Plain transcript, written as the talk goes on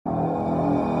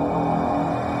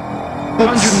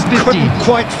couldn't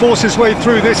quite force his way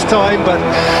through this time, but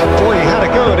boy, he had a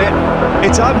go at it.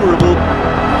 It's admirable.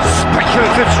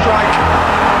 Speculative strike.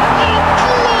 Oh,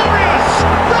 glorious!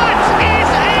 That is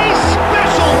a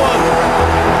special one!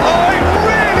 Oh, it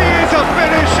really is a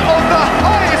finish of the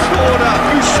highest order!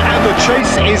 And the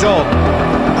chase is on.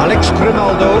 Alex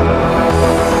Grimaldo.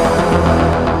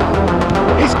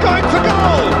 He's going for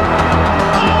goal!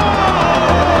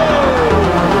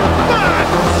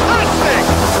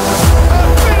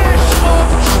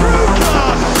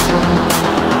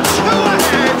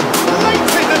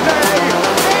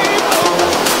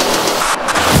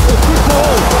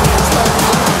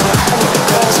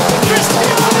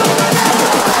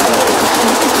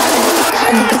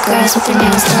 Girls with their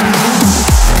nails done now.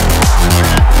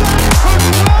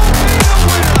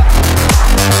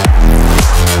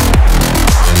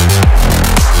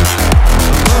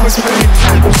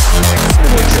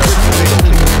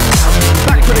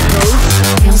 Back when it goes.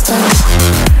 Nails done.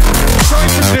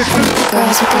 Trying to distance.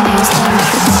 Girls with their nails done.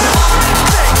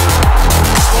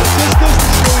 Well, this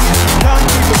doesn't show you can't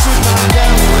keep a good man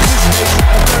down, or in this case,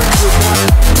 a very good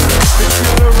man.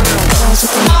 Cristiano Ronaldo. Girls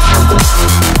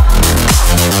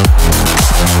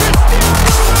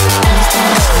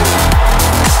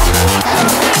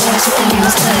with their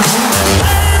nails done.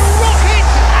 Rocket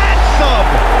anthem!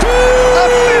 A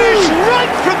finish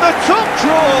right from the top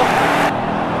draw!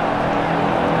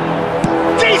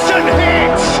 Decent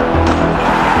hit!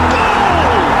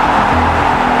 Goal!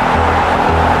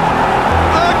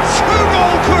 A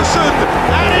two-goal cushion,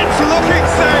 and it's looking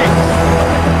safe!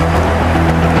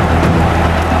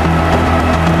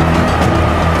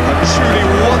 A truly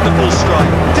wonderful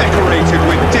strike, decorated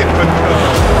with dip and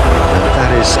curve.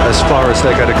 That is as far as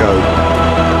they're going to go.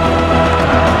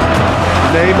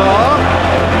 Neymar.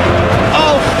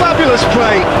 Oh, fabulous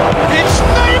play. It's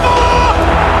Neymar!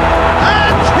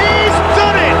 And he's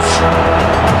done it!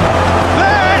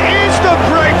 There is the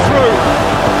breakthrough.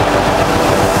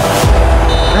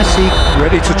 Messi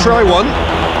ready to try one.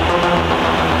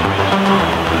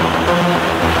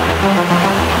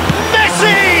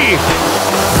 Messi!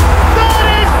 That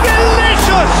is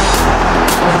delicious!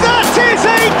 That is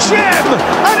a gem!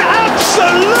 An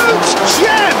absolute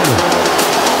gem!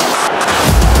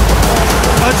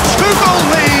 A two-goal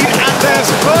lead, and they're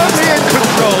firmly in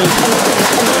control.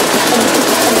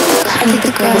 I think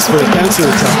the girls with their nails done.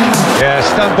 Yeah,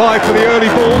 stand by for the early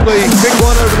ball, the big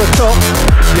one over the top.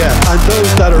 Yeah, and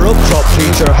those that are up top,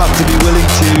 Peter, have to be willing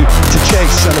to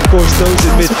chase, and of course those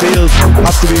in midfield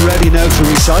have to be ready now to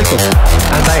recycle.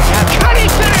 And they have. Can he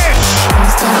finish?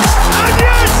 Nails done. And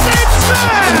yes, it's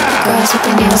there! Girls with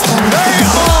their nails done. They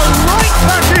are right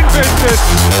back in business.